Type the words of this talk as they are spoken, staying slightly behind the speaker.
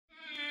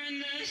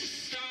Yo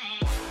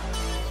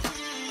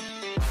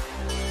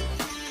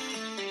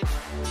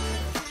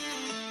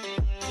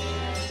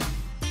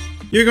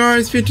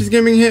guys, Features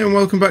Gaming here and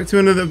welcome back to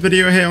another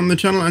video here on the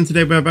channel, and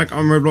today we're back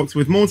on Roblox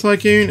with more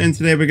Tycoon, and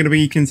today we're going to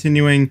be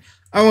continuing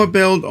our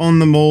build on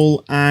the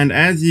mall. And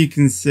as you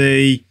can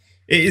see,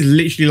 it is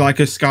literally like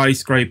a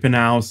skyscraper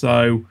now.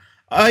 So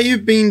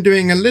I've been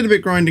doing a little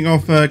bit grinding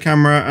off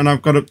camera and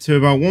I've got up to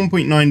about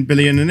 1.9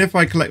 billion, and if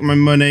I collect my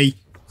money,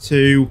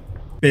 2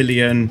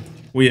 billion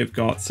we have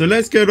got. So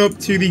let's go up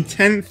to the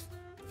 10th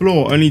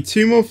floor. Only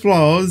two more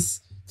floors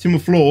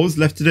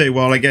left to do.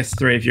 Well, I guess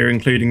 3 if you're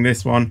including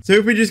this one. So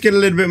if we just get a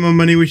little bit more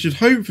money, we should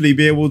hopefully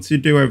be able to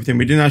do everything.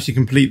 We didn't actually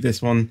complete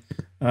this one.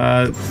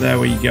 There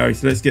we go.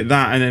 So let's get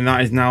that, and then that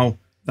is now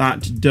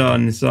that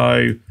done. So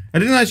I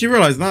didn't actually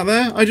realize that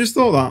there. I just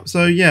thought that.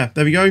 So yeah,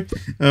 there we go.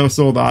 I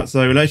saw that.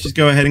 So let's just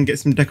go ahead and get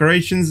some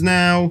decorations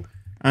now.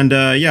 And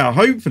yeah,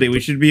 hopefully we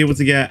should be able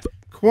to get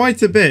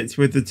quite a bit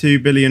with the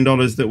 $2 billion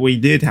that we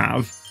did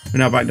have. We're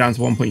now back down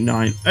to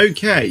 1.9.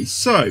 Okay,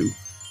 so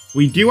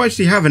we do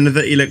actually have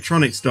another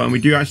electronics store, and we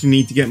do actually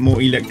need to get more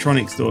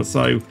electronics stores.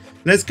 So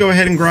let's go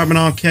ahead and grab an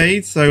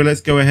arcade. So let's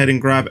go ahead and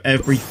grab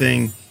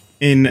everything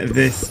in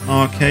this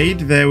arcade.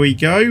 There we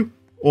go.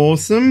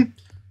 Awesome.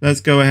 Let's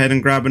go ahead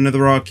and grab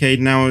another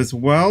arcade now as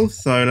well.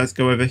 So let's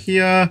go over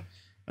here.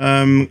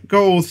 Go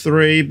all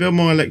 3. Build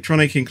more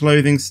electronic and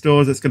clothing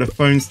stores. Let's get a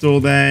phone store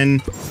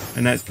then.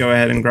 And let's go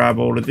ahead and grab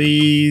all of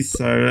these.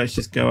 So let's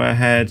just go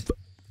ahead.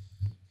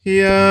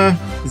 Here,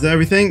 is that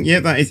everything? Yeah,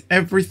 that is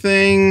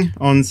everything.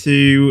 On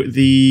to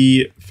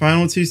the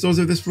final 2 stores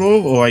of this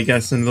floor, or I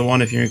guess another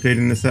one if you're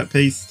including the set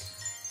piece.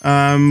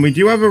 We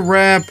do have a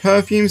rare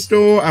perfume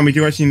store, and we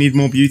do actually need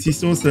more beauty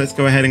stores, so let's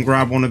go ahead and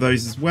grab one of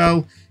those as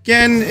well.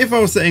 Again, if I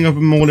was setting up a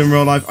mall in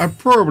real life, I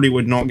probably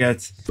would not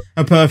get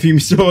a perfume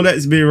store,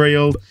 let's be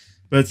real.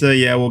 But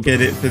yeah, we'll get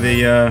it for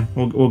the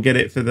we'll get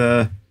it for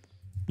the,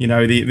 you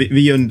know,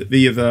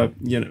 the other,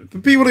 you know, the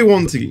people who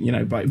want to, you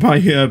know,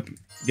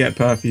 get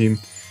perfume.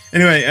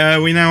 Anyway,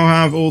 we now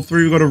have all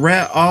 3. We've got a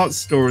rare art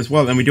store as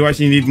well, and we do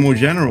actually need more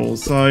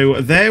generals.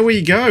 So there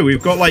we go.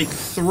 We've got like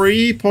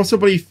 3,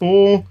 possibly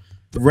 4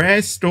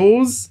 rare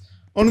stores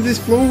on this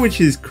floor,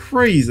 which is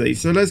crazy.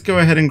 So let's go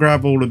ahead and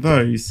grab all of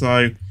those.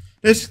 So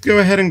let's go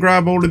ahead and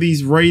grab all of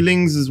these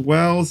railings as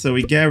well, so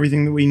we get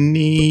everything that we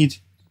need.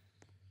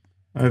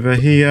 Over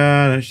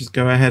here, let's just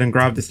go ahead and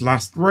grab this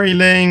last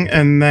railing,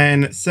 and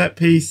then set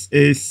piece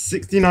is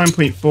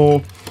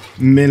 $69.4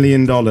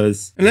 million. And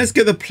let's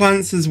get the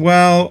plants as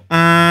well,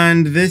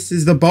 and this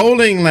is the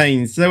bowling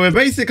lanes. So we're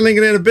basically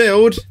going to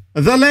build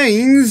the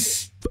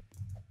lanes,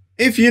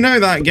 if you know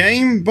that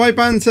game, by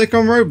Bandtech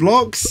on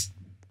Roblox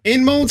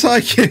in Mall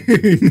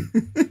Tycoon.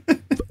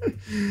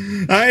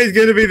 That is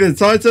going to be the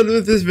title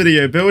of this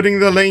video, building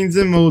the lanes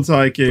in Mall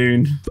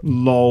Tycoon.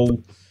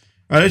 Lol.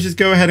 Alright, let's just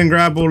go ahead and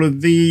grab all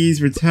of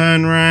these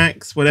return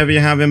racks, whatever you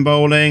have in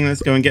bowling.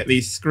 Let's go and get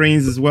these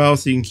screens as well,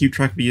 so you can keep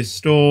track of your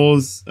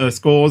scores.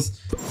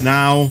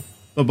 Now,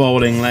 the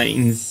bowling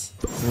lanes.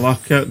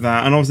 Look at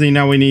that. And obviously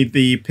now we need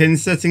the pin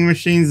setting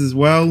machines as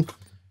well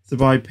to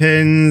buy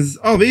pins.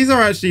 Oh, these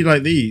are actually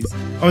like these.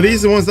 Oh,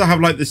 these are the ones that have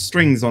like the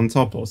strings on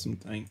top or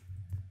something.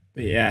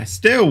 But yeah,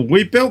 still,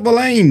 we built the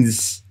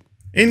lanes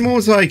in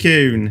Mall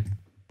Tycoon.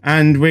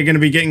 And we're going to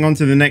be getting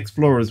onto the next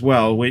floor as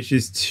well, which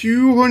is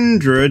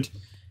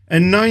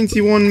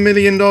 $291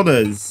 million.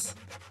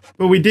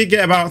 But we did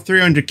get about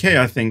 300k,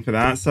 I think, for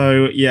that.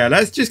 So yeah,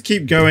 let's just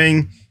keep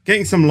going,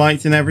 getting some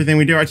lights and everything.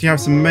 We do actually have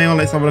some mail.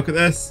 Let's have a look at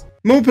this.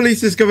 Mall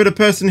police discovered a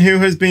person who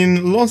has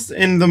been lost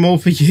in the mall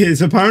for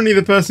years. Apparently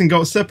the person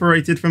got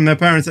separated from their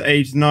parents at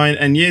age 9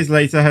 and years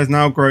later has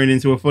now grown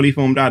into a fully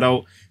formed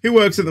adult who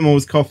works at the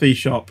mall's coffee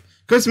shop.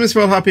 Customers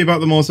felt happy about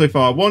the mall so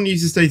far. One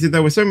user stated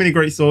there were so many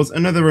great stores.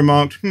 Another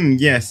remarked,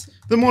 yes,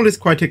 the mall is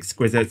quite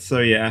exquisite. So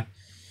yeah.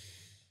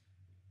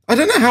 I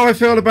don't know how I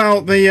feel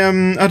about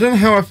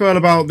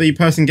the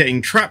person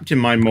getting trapped in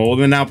my mall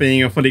than now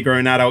being a fully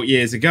grown adult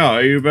years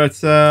ago,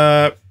 but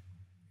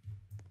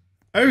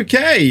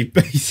okay,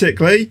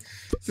 basically.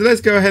 So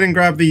let's go ahead and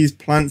grab these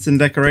plants and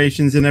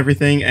decorations and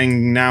everything,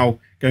 and now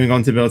going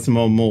on to build some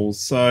more malls.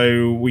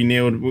 So we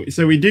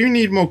do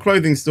need more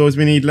clothing stores.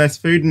 We need less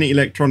food and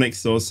electronics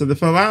stores. So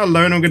for that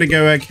alone, I'm going to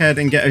go ahead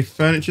and get a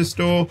furniture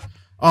store.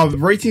 Our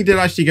rating did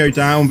actually go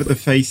down, but the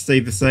face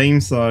stayed the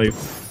same. So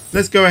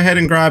let's go ahead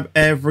and grab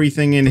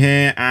everything in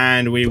here,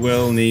 and we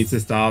will need to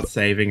start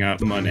saving up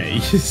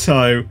money.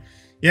 So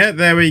yeah,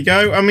 there we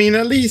go. I mean,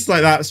 at least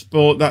like that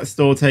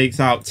store takes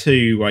out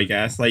 2, I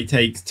guess. Like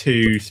takes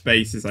 2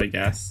 spaces, I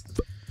guess.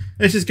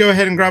 Let's just go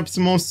ahead and grab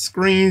some more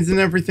screens and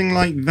everything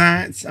like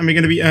that. And we're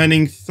going to be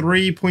earning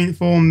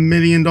 $3.4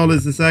 million a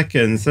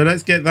second. So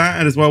let's get that,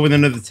 and as well with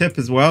another tip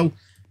as well.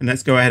 And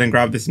let's go ahead and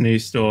grab this new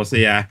store. So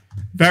yeah,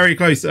 very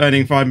close to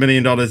earning $5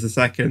 million a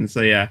second.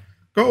 So yeah,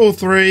 got all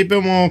 3. A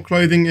bit more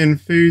clothing and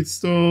food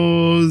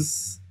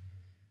stores.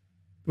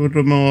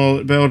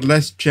 Build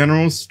less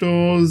general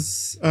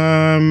stores.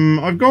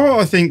 I've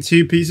got, I think,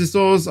 2 pizza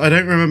stores. I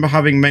don't remember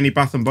having many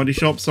Bath and Body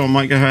Shops, so I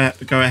might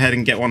go ahead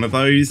and get one of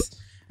those.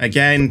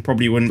 Again,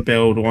 probably wouldn't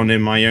build one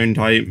in my own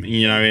type,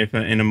 you know, if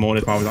in a mall,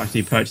 if I was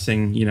actually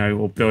purchasing, you know,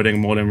 or building a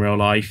mall in real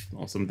life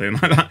or something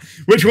like that,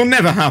 which will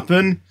never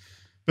happen.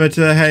 But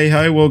hey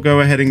ho, we'll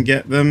go ahead and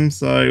get them.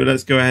 So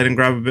let's go ahead and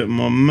grab a bit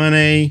more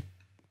money.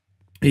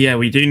 Yeah,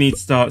 we do need to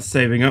start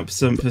saving up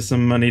for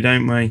some money,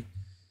 don't we?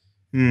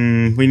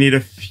 We need a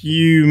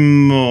few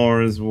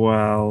more as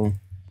well.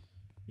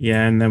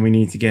 Yeah, and then we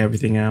need to get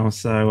everything else.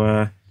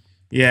 So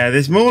yeah,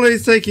 this mall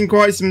is taking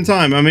quite some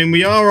time. I mean,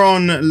 we are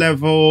on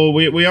level...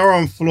 We are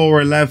on floor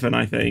 11,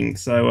 I think.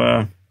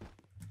 So,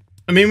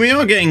 I mean, we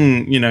are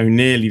getting, you know,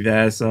 nearly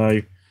there.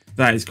 So,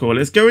 that is cool.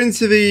 Let's go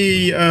into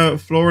the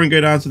floor and go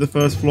down to the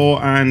first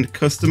floor and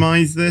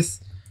customize this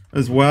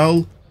as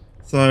well.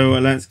 So,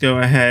 let's go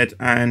ahead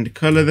and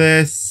color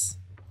this.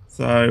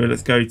 So,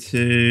 let's go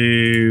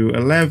to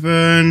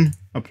 11.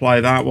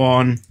 Apply that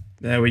one.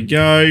 There we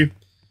go.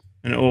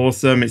 And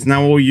awesome. It's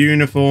now all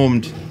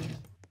uniformed.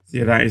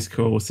 Yeah, that is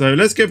cool. So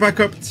let's go back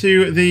up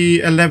to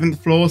the 11th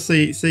floor.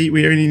 See,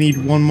 we only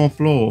need one more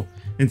floor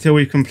until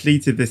we've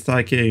completed this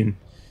Tycoon.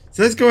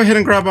 So let's go ahead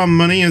and grab our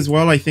money as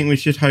well. I think we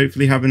should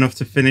hopefully have enough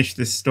to finish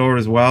this store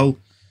as well.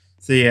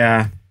 So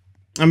yeah,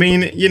 I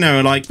mean, you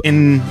know, like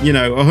in, you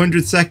know,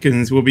 100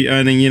 seconds, we'll be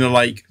earning, you know,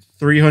 like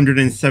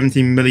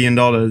 $370 million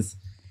or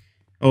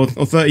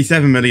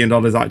 $37 million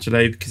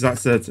actually, because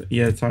that's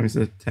yeah, times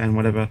the 10,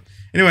 whatever.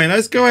 Anyway,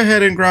 let's go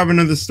ahead and grab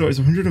another store. It's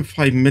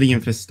 105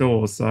 million for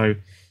stores. So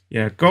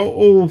yeah, got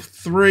all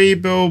three.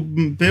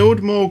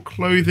 Build more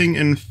clothing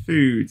and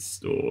food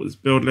stores.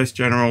 Build less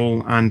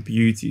general and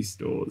beauty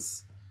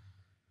stores.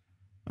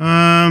 For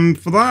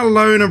that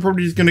alone, I'm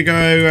probably just going to go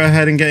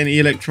ahead and get an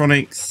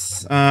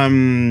electronics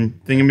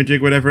thingamajig,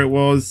 whatever it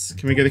was.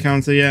 Can we get the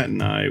counter yet?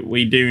 No,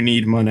 we do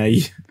need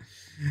money.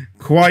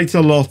 Quite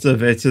a lot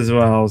of it as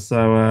well.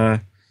 So,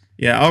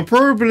 yeah, I'll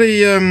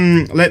probably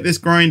let this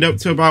grind up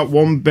to about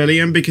 1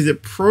 billion because it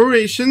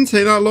shouldn't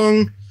take that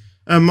long.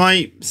 I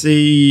might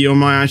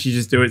actually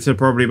just do it to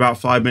probably about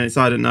 5 minutes.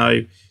 I don't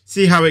know.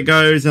 See how it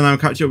goes, and I'll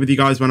catch up with you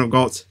guys when I've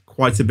got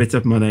quite a bit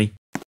of money.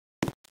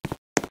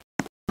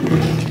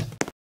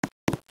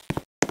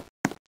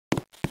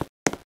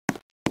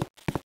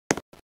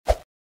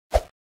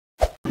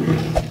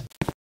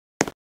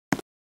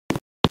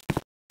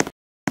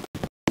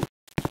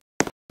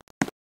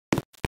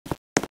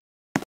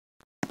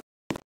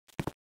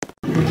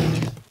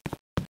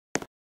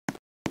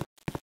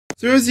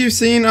 So as you've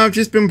seen, I've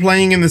just been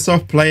playing in the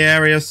soft play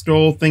area,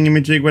 stall,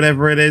 thingamajig,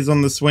 whatever it is,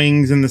 on the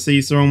swings and the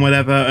seesaw and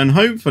whatever, and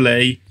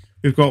hopefully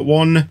we've got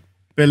 $1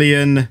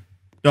 billion.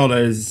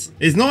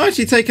 It's not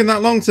actually taken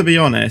that long, to be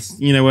honest,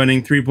 you know,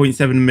 earning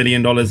 $3.7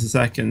 million a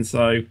second.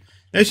 So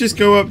let's just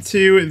go up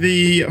to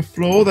the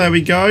floor. There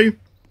we go.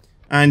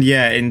 And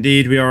yeah,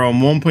 indeed, we are on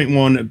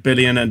 $1.1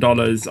 billion. I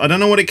don't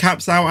know what it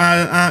caps out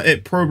at.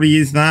 It probably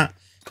is that.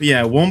 But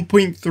yeah,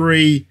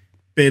 $1.3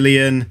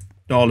 billion.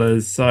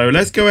 So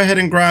let's go ahead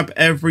and grab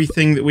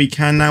everything that we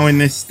can now in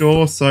this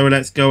store. So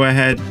let's go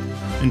ahead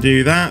and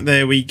do that.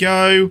 There we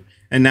go.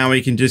 And now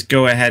we can just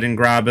go ahead and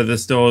grab other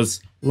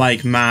stores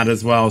like mad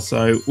as well.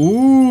 So,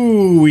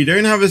 ooh, we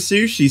don't have a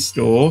sushi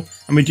store,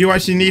 and we do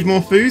actually need more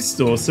food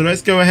stores. So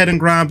let's go ahead and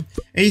grab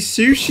a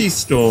sushi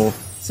store.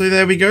 So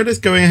there we go. Let's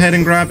go ahead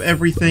and grab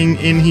everything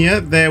in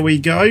here. There we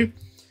go.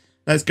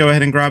 Let's go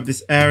ahead and grab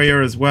this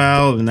area as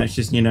well. And let's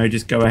just, you know,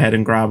 just go ahead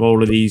and grab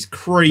all of these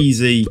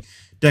crazy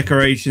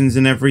decorations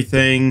and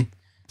everything.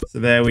 So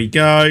there we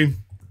go.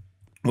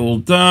 All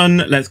done.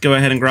 Let's go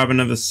ahead and grab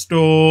another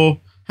store.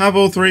 Have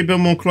all three.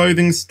 Build more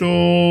clothing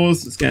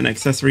stores. Let's get an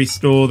accessory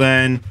store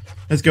then.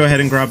 Let's go ahead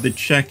and grab the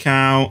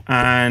checkout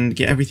and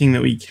get everything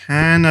that we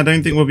can. I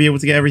don't think we'll be able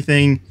to get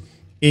everything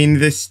in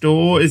this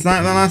store. Is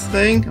that the last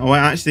thing? Oh, it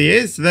actually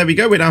is. So there we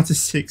go. We're down to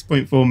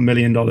 $6.4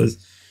 million.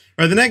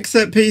 Right, the next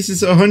set piece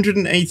is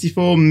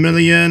 184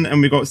 million, and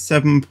we've got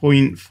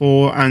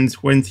 7.4 and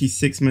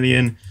 26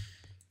 million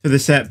for the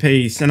set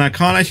piece. And I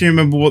can't actually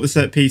remember what the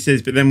set piece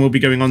is, but then we'll be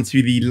going on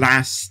to the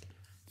last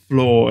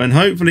floor, and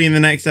hopefully in the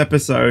next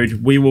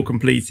episode we will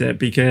complete it,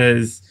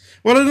 because,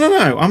 well, I don't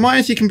know, I might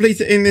actually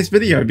complete it in this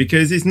video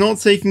because it's not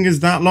taking us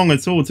that long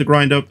at all to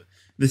grind up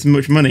this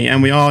much money,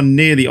 and we are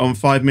nearly on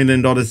 $5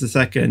 million a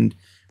second.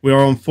 We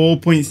are on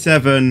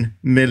 $4.7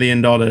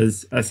 million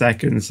a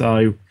second,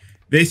 so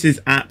this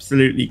is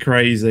absolutely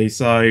crazy.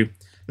 So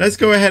let's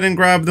go ahead and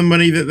grab the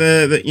money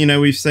that you know,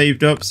 we've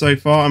saved up so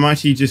far. I'm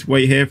actually just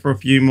wait here for a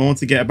few more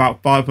to get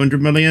about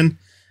 500 million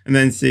and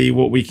then see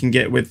what we can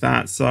get with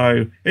that.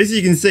 So as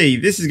you can see,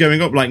 this is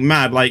going up like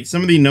mad. Like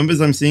some of the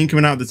numbers I'm seeing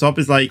coming out the top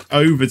is like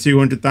over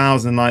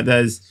 200,000. Like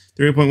there's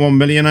 3.1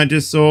 million I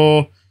just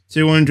saw,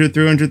 200,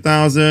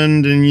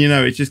 300,000, and you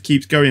know, it just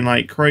keeps going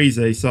like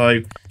crazy.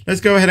 So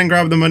let's go ahead and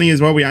grab the money as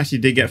well. We actually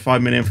did get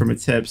 5 million from a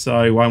tip,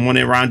 so I want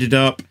it rounded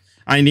up.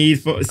 I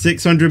need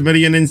 600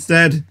 million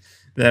instead.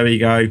 There we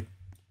go.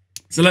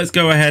 So let's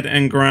go ahead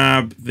and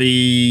grab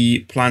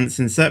the plants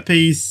and set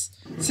piece.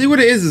 See what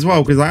it is as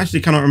well, because I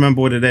actually cannot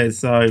remember what it is.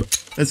 So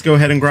let's go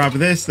ahead and grab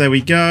this. There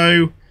we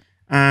go.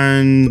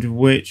 And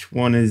which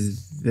one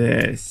is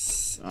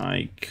this?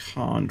 I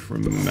can't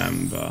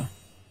remember.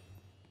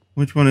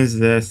 Which one is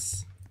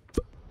this?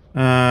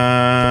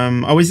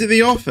 Oh, is it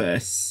the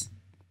office?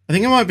 I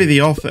think it might be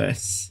the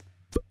office.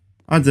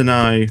 I don't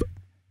know.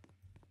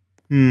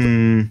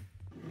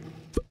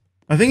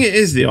 I think it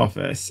is the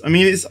office. I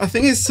mean, I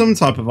think it's some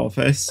type of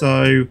office,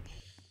 so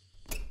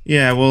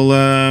yeah,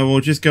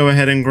 we'll just go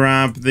ahead and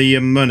grab the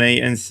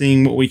money and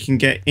see what we can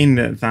get in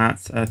that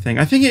thing.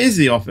 I think it is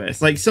the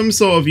office, like some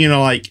sort of, you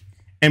know, like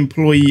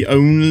employee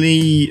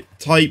only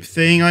type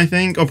thing, I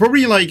think, or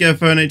probably like a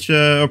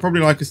furniture, or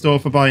probably like a store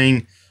for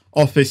buying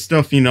office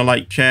stuff, you know,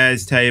 like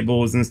chairs,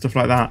 tables, and stuff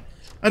like that.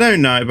 I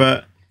don't know,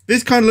 but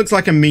this kind of looks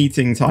like a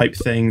meeting type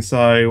thing,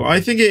 so I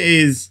think it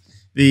is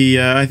the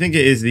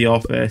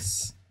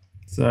office.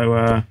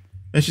 So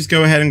let's just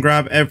go ahead and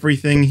grab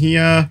everything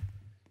here.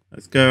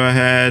 Let's go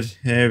ahead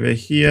over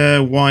here,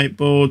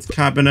 whiteboards,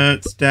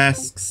 cabinets,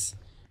 desks,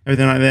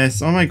 everything like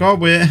this. Oh my god,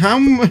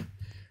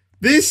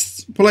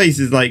 this place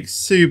is like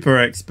super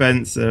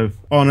expensive,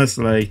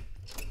 honestly.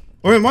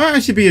 Or it might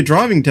actually be a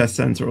driving test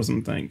center or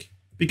something,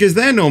 because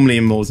they're normally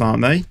in malls,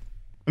 aren't they?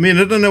 I mean,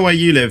 I don't know where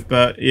you live,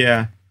 but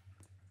yeah.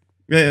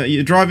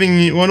 You're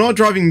driving, well, not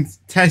driving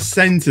test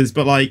centers,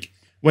 but like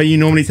where you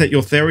normally take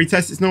your theory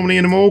test, it's normally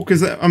in a mall.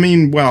 Because, I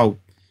mean, well,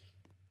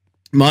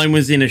 mine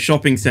was in a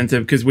shopping center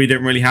because we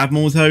didn't really have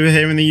malls over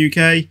here in the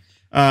UK.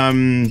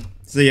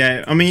 So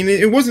yeah, I mean,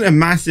 it wasn't a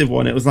massive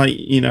one. It was like,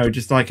 you know,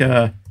 just like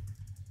a,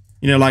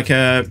 you know, like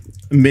a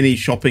mini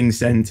shopping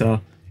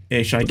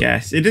center-ish, I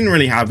guess. It didn't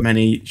really have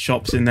many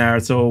shops in there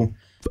at all.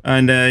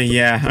 And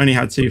yeah, only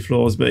had 2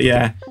 floors, but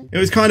yeah, it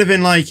was kind of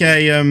in like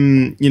a,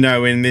 you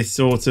know, in this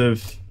sort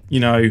of,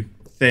 you know,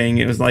 thing.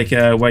 It was like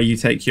where you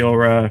take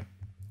your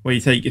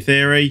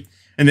theory,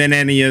 and then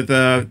any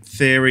other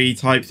theory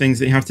type things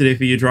that you have to do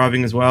for your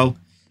driving as well.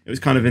 It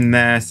was kind of in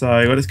there.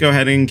 So let's go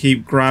ahead and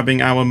keep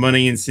grabbing our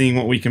money and seeing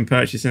what we can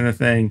purchase in the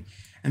thing.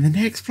 And the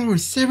next floor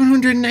is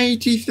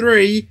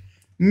 $783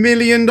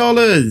 million.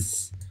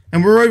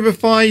 And we're over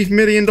 $5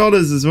 million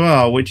as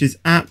well, which is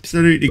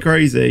absolutely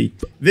crazy.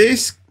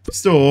 This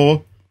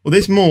store, or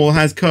this mall,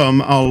 has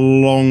come a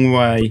long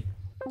way.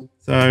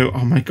 So,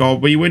 oh my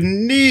god, we were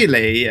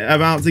nearly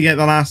about to get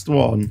the last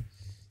one.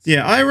 So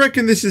yeah, I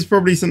reckon this is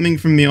probably something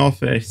from the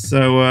office.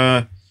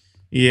 So,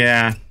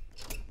 yeah.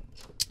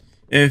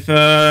 If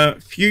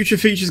Future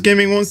Features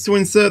Gaming wants to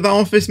insert that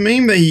office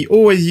meme that he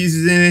always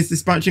uses in his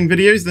dispatching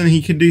videos, then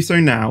he can do so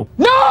now.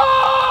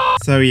 No!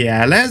 So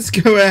yeah, let's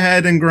go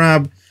ahead and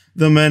grab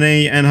the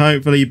money and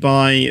hopefully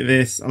buy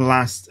this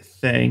last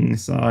thing.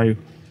 So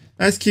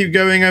let's keep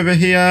going over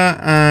here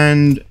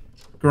and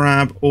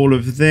grab all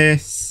of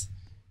this.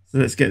 So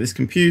let's get this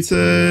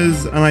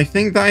computers, and I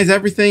think that is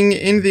everything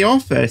in the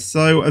office.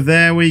 So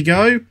there we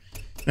go.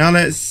 Now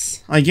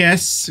let's, I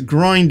guess,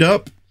 grind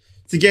up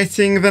to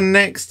getting the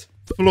next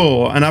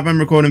floor. And I've been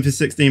recording for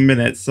 16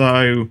 minutes,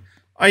 so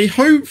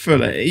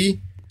hopefully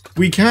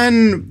we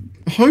can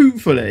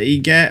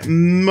get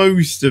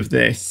most of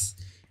this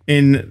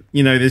in,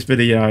 you know, this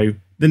video.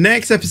 The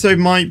next episode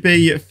might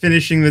be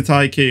finishing the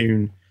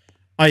Tycoon.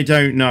 I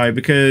don't know,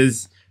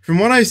 because from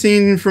what I've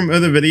seen from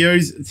other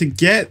videos, to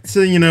get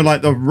to, you know,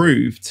 like the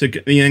roof to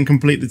then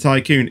complete the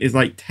Tycoon is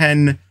like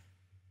 $10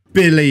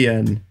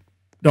 billion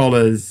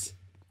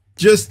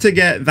just to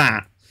get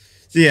that.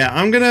 So yeah,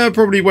 I'm gonna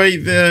probably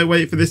wait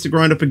for this to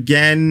grind up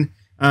again,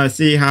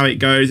 see how it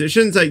goes. It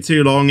shouldn't take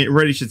too long. It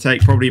really should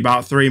take probably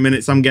about 3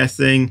 minutes, I'm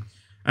guessing.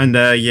 And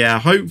yeah,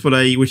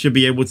 hopefully we should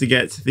be able to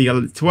get to the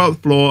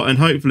 12th floor and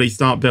hopefully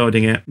start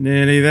building it.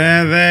 Nearly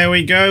there. There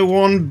we go.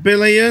 1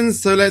 billion.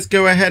 So let's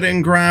go ahead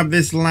and grab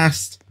this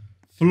last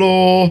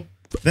floor.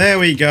 There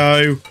we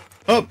go.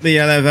 Up the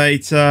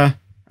elevator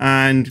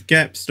and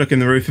get stuck in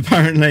the roof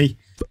apparently.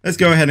 Let's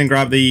go ahead and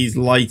grab these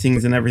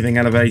lightings and everything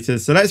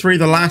elevators. So let's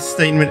read the last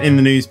statement in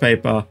the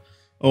newspaper.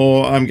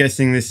 Or I'm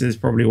guessing this is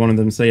probably one of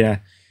them. So yeah.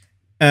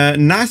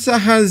 NASA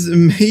has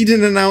made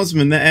an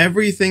announcement that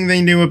everything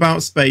they knew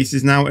about space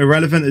is now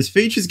irrelevant as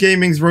Features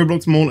Gaming's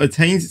Roblox Mall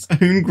attains its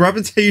own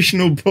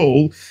gravitational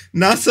pull.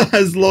 NASA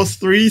has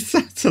lost 3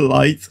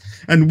 satellites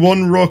and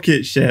 1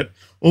 rocket ship.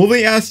 All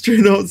the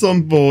astronauts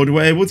on board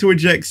were able to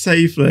eject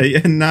safely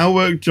and now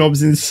work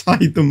jobs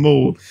inside the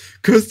mall.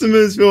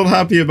 Customers feel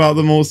happy about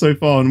the mall so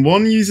far, and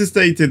one user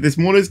stated, "This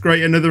mall is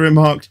great." Another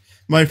remarked,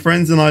 "My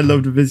friends and I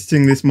loved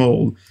visiting this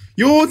mall."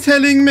 You're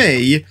telling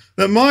me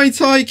that my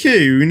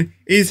Tycoon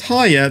is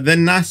higher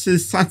than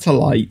NASA's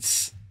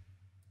satellites?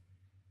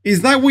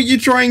 Is that what you're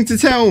trying to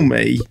tell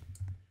me?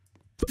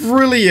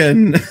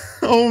 Brilliant.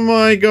 Oh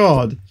my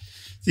god.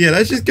 So yeah,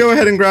 let's just go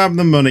ahead and grab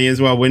the money as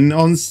well. We're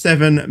on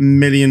 $7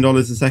 million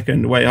a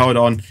second. Wait, hold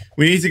on.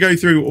 We need to go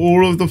through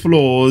all of the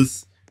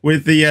floors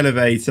with the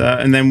elevator,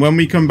 and then when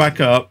we come back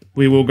up,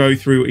 we will go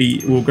through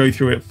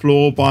it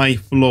floor by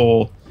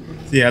floor.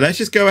 So yeah, let's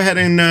just go ahead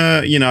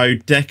and you know,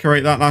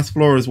 decorate that last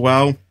floor as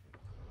well.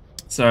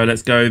 So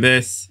let's go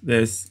this,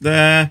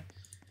 there.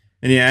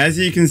 And yeah, as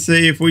you can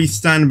see, if we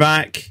stand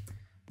back,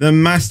 the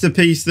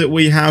masterpiece that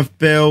we have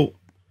built,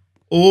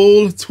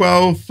 all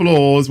 12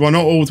 floors, well,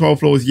 not all 12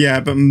 floors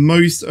yet, but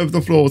most of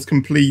the floors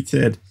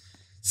completed.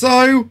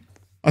 So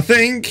I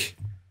think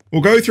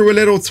we'll go through a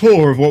little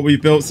tour of what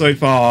we've built so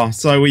far.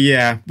 So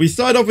yeah, we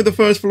started off with the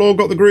first floor,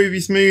 got the groovy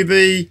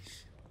smoothie,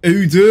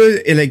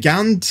 Eau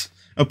elegant,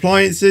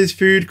 appliances,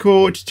 food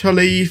court,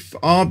 Chalif,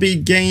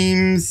 RB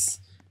games,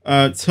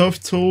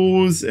 tough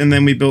tools, and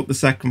then we built the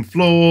second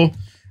floor.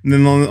 And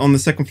then on the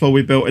second floor,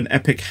 we built an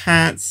epic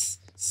hats,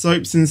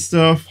 soaps and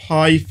stuff,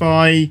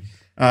 hi-fi,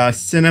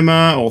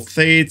 cinema or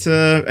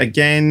theater.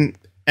 Again,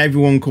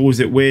 everyone calls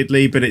it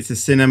weirdly, but it's a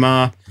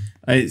cinema.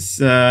 It's,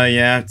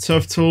 yeah,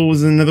 tough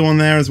tools, another one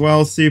there as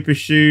well, super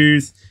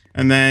shoes.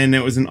 And then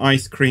it was an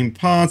ice cream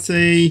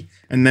party.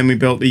 And then we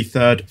built the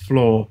third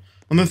floor.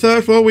 On the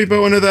third floor, we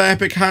built another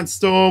epic hat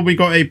store. We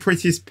got a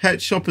prettiest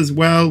pet shop as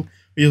well.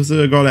 We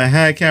also got a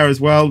hair care as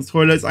well,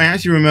 toilets. I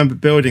actually remember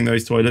building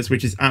those toilets,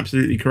 which is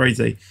absolutely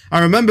crazy. I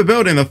remember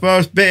building the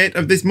first bit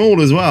of this mall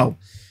as well.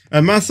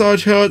 A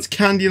massage hut,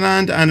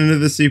 Candyland, and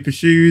another super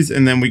shoes.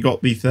 And then we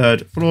got the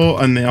third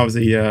floor, and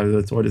obviously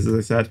the toilets, as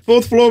I said.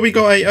 Fourth floor, we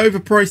got a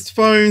overpriced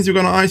phones. We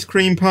got an ice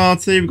cream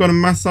party. We got a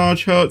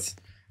massage hut.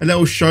 A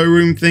little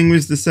showroom thing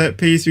was the set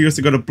piece. We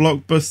also got a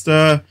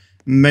Blockbuster,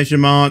 Measure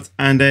Mart,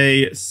 and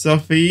a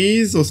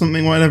Suffies or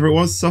something, whatever it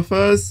was,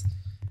 Suffers.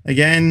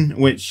 Again,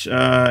 which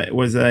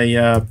was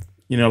a,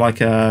 you know,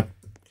 like a,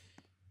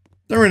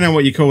 don't really know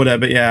what you call it,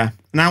 but yeah,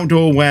 an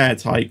outdoor wear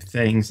type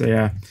thing, so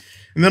yeah.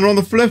 And then on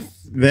the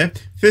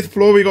fifth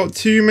floor, we got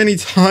Too Many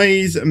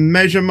Ties,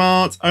 Measure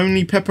Mart,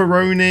 Only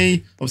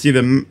Pepperoni, obviously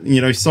the, you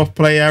know, soft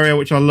play area,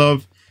 which I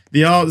love,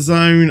 the Art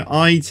Zone,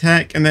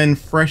 iTech, and then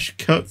Fresh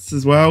Cuts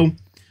as well.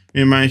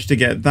 We managed to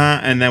get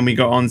that, and then we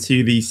got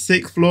onto the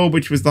sixth floor,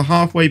 which was the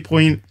halfway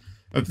point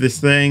of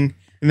this thing.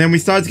 And then we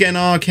started to get an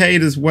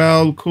arcade as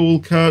well, Cool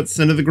Cuts,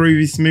 another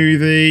groovy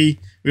smoothie.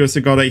 We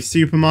also got a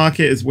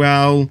supermarket as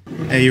well,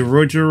 a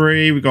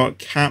rudgery. We got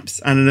caps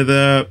and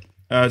another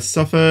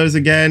Suffers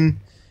again.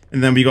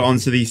 And then we got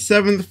onto the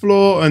seventh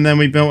floor, and then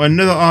we built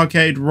another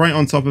arcade right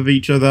on top of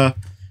each other.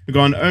 We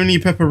got an Only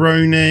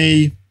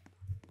Pepperoni.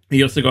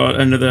 We also got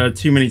another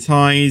Too Many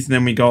Ties. And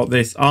then we got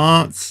this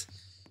art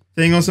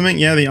thing or something.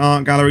 Yeah, the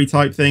art gallery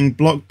type thing.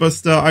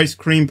 Blockbuster, ice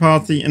cream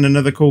party, and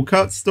another Cool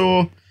Cut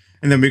store.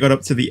 And then we got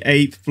up to the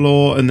 8th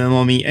floor. And then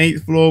on the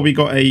 8th floor, we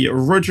got a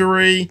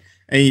rudgery,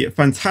 a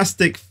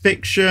fantastic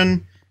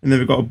fiction. And then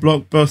we got a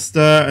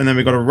Blockbuster. And then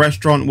we got a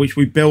restaurant, which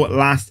we built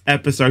last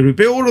episode. We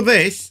built all of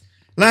this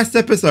last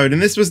episode. And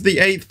this was the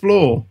 8th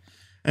floor.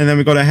 And then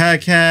we got a hair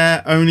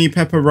care, Only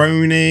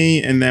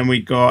Pepperoni. And then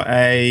we got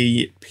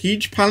a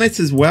peach palette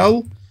as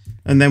well.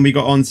 And then we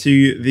got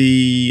onto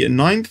the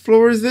 9th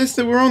floor. Is this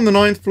that we're on? The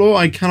 9th floor?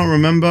 I cannot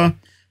remember.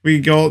 We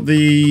got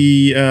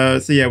the,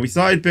 so yeah, we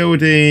started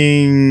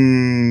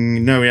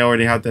building, no, we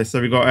already had this.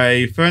 So we got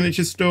a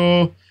furniture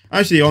store.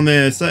 Actually, on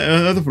the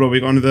other floor,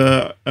 we got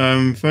another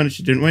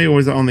furniture, didn't we? Or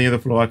was it on the other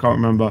floor? I can't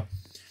remember.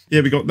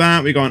 Yeah, we got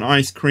that. We got an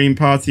ice cream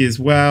party as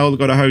well. We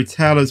got a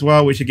hotel as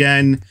well, which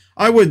again,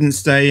 I wouldn't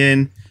stay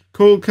in.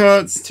 Cool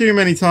Cuts, Too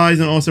Many Ties,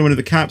 and also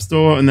another cap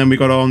store. And then we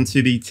got on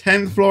to the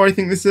 10th floor, I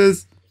think this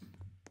is.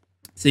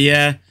 So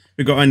yeah.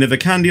 We got another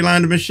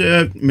Candyland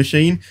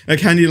machine, a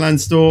Candyland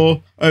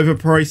store,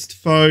 overpriced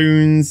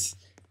phones,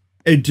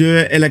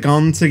 Eau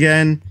elegant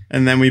again,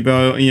 and then we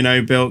built, you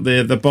know, built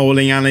the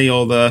bowling alley,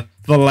 or the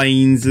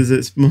lanes as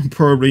it's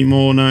probably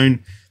more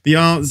known, the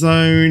art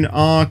zone,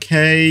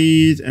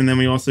 arcade, and then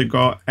we also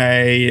got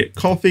a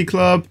coffee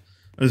club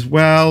as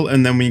well,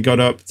 and then we got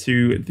up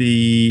to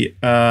the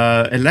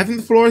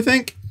 11th floor, I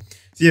think.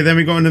 So yeah, then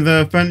we got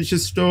another furniture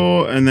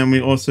store, and then we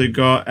also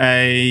got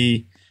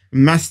a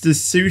Master's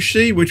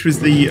Sushi, which was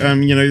the,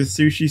 you know, the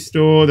sushi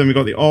store. Then we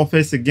got the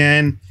office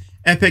again,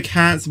 epic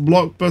hats,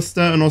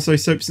 Blockbuster, and also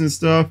soaps and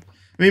stuff.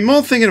 I mean,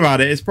 more thinking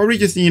about it, it's probably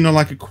just, you know,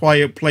 like a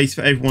quiet place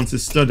for everyone to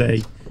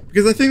study.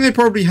 Because I think they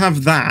probably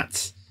have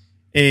that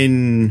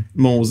in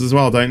malls as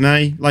well, don't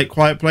they? Like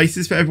quiet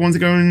places for everyone to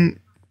go and,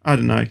 I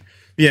don't know.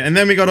 Yeah, and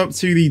then we got up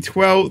to the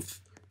 12th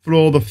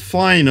floor, the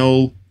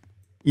final,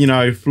 you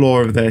know,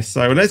 floor of this.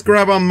 So let's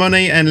grab our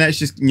money and let's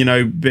just, you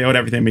know, build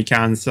everything we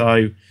can.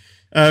 So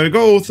we've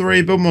got all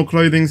three, build more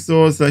clothing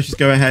stores. So let's just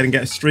go ahead and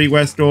get a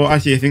streetwear store.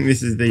 Actually, I think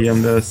this is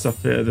the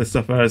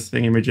Suffers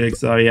thingamajig.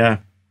 So yeah,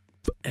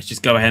 let's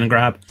just go ahead and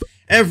grab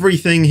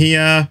everything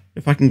here.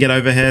 If I can get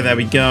over here, there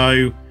we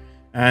go.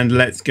 And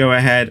let's go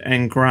ahead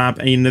and grab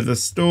another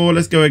store.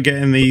 Let's go and get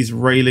in these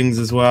railings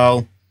as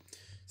well.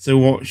 So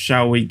what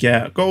shall we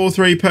get? Got all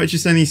three,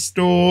 purchase any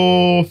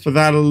store. For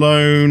that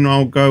alone,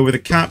 I'll go with a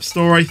cap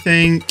store, I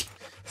think.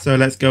 So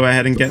let's go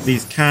ahead and get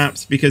these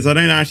caps, because I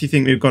don't actually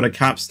think we've got a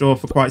cap store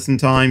for quite some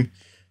time.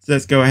 So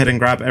let's go ahead and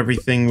grab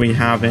everything we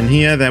have in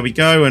here. There we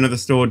go, another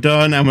store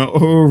done, and we're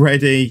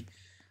already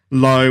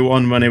low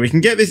on money. We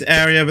can get this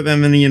area, but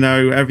then, you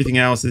know, everything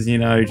else is, you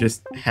know,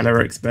 just hella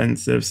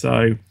expensive.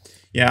 So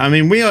yeah, I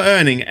mean, we are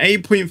earning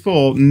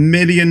 $8.4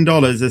 million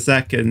a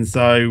second.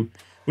 So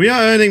we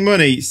are earning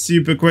money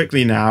super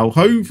quickly now.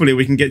 Hopefully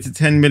we can get to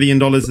 $10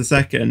 million a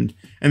second.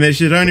 And it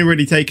should only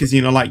really take us,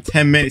 you know, like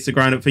 10 minutes to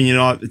grind up for, you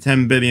know, like the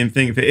 10 billion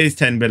thing, if it is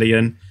 10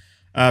 billion,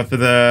 for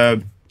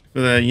the,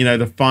 you know,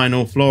 the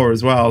final floor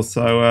as well.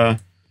 So,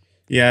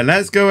 yeah,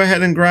 let's go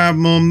ahead and grab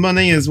more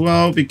money as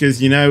well,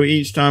 because, you know,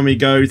 each time we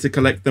go to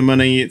collect the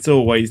money, it's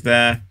always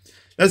there.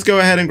 Let's go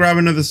ahead and grab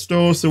another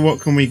store. So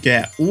what can we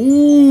get?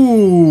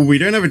 Ooh, we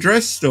don't have a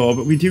dress store,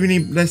 but we do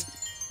need...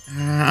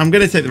 I'm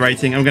going to take the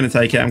rating. I'm going to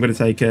take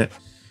it.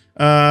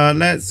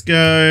 Let's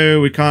go.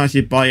 We can't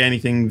actually buy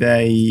anything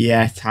there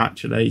yet,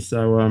 actually.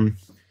 So,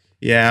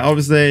 yeah,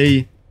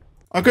 obviously,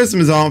 our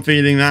customers aren't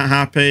feeling that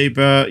happy,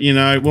 but, you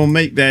know, we'll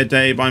make their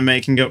day by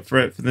making up for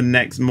it for the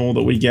next mall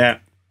that we get.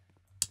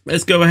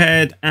 Let's go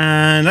ahead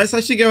and let's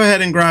actually go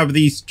ahead and grab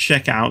these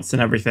checkouts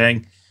and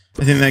everything.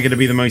 I think they're going to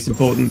be the most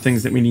important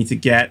things that we need to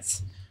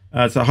get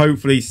to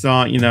hopefully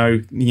start, you know,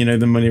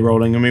 the money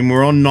rolling. I mean,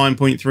 we're on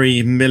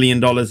 $9.3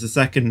 million a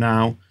second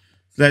now.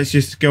 So let's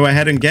just go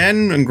ahead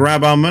again and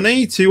grab our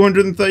money.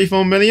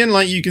 234 million.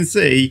 Like you can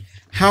see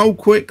how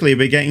quickly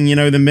we're getting, you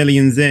know, the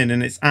millions in,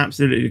 and it's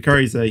absolutely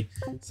crazy.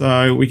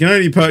 So we can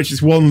only purchase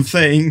one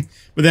thing,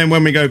 but then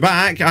when we go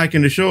back, I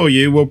can assure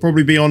you we'll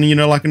probably be on, you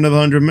know, like another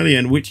 100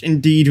 million, which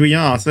indeed we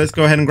are. So let's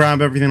go ahead and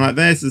grab everything like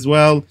this as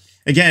well.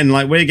 Again,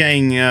 like we're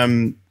getting,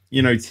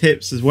 you know,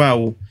 tips as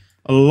well.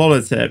 A lot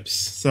of tips.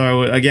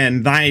 So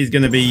again, that is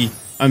going to be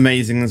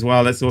amazing as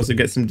well. Let's also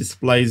get some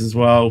displays as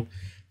well.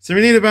 So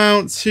we need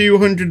about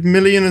 200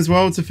 million as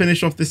well to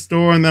finish off this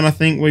store, and then I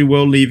think we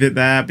will leave it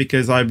there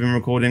because I've been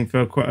recording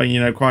for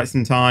quite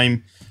some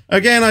time.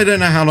 Again, I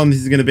don't know how long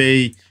this is going to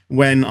be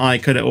when I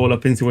cut it all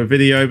up into a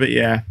video, but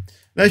yeah,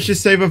 let's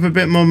just save up a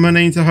bit more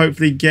money to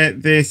hopefully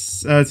get this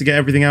to get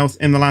everything else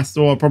in the last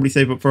store. I'll probably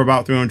save up for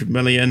about 300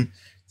 million.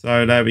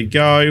 So there we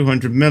go,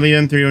 100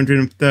 million,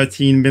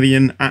 313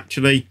 million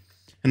actually,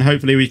 and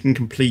hopefully we can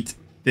complete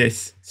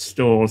this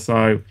store.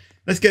 So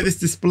let's get this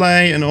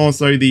display and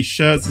also these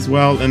shirts as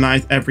well, and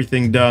that is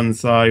everything done.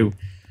 So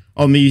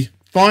on the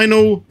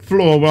final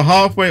floor, we're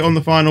halfway on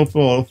the final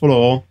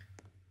floor.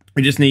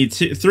 We just need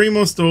 3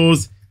 more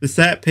stores, the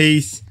set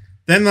piece,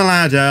 then the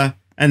ladder,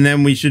 and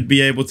then we should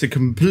be able to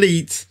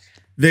complete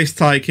this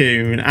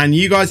Tycoon. And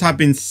you guys have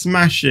been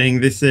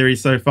smashing this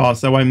series so far,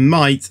 so I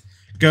might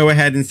go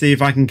ahead and see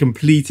if I can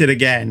complete it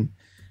again.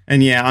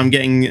 And yeah, I'm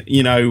getting,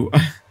 you know,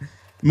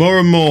 more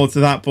and more to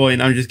that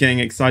point. I'm just getting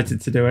excited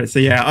to do it. So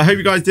yeah, I hope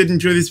you guys did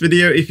enjoy this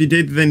video. If you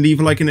did, then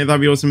leave a like in it.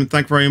 That'd be awesome. And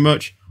thank you very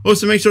much.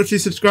 Also, make sure to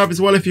subscribe as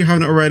well if you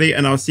haven't already.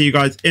 And I'll see you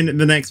guys in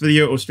the next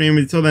video or stream.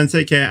 Until then,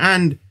 take care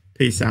and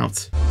peace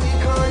out.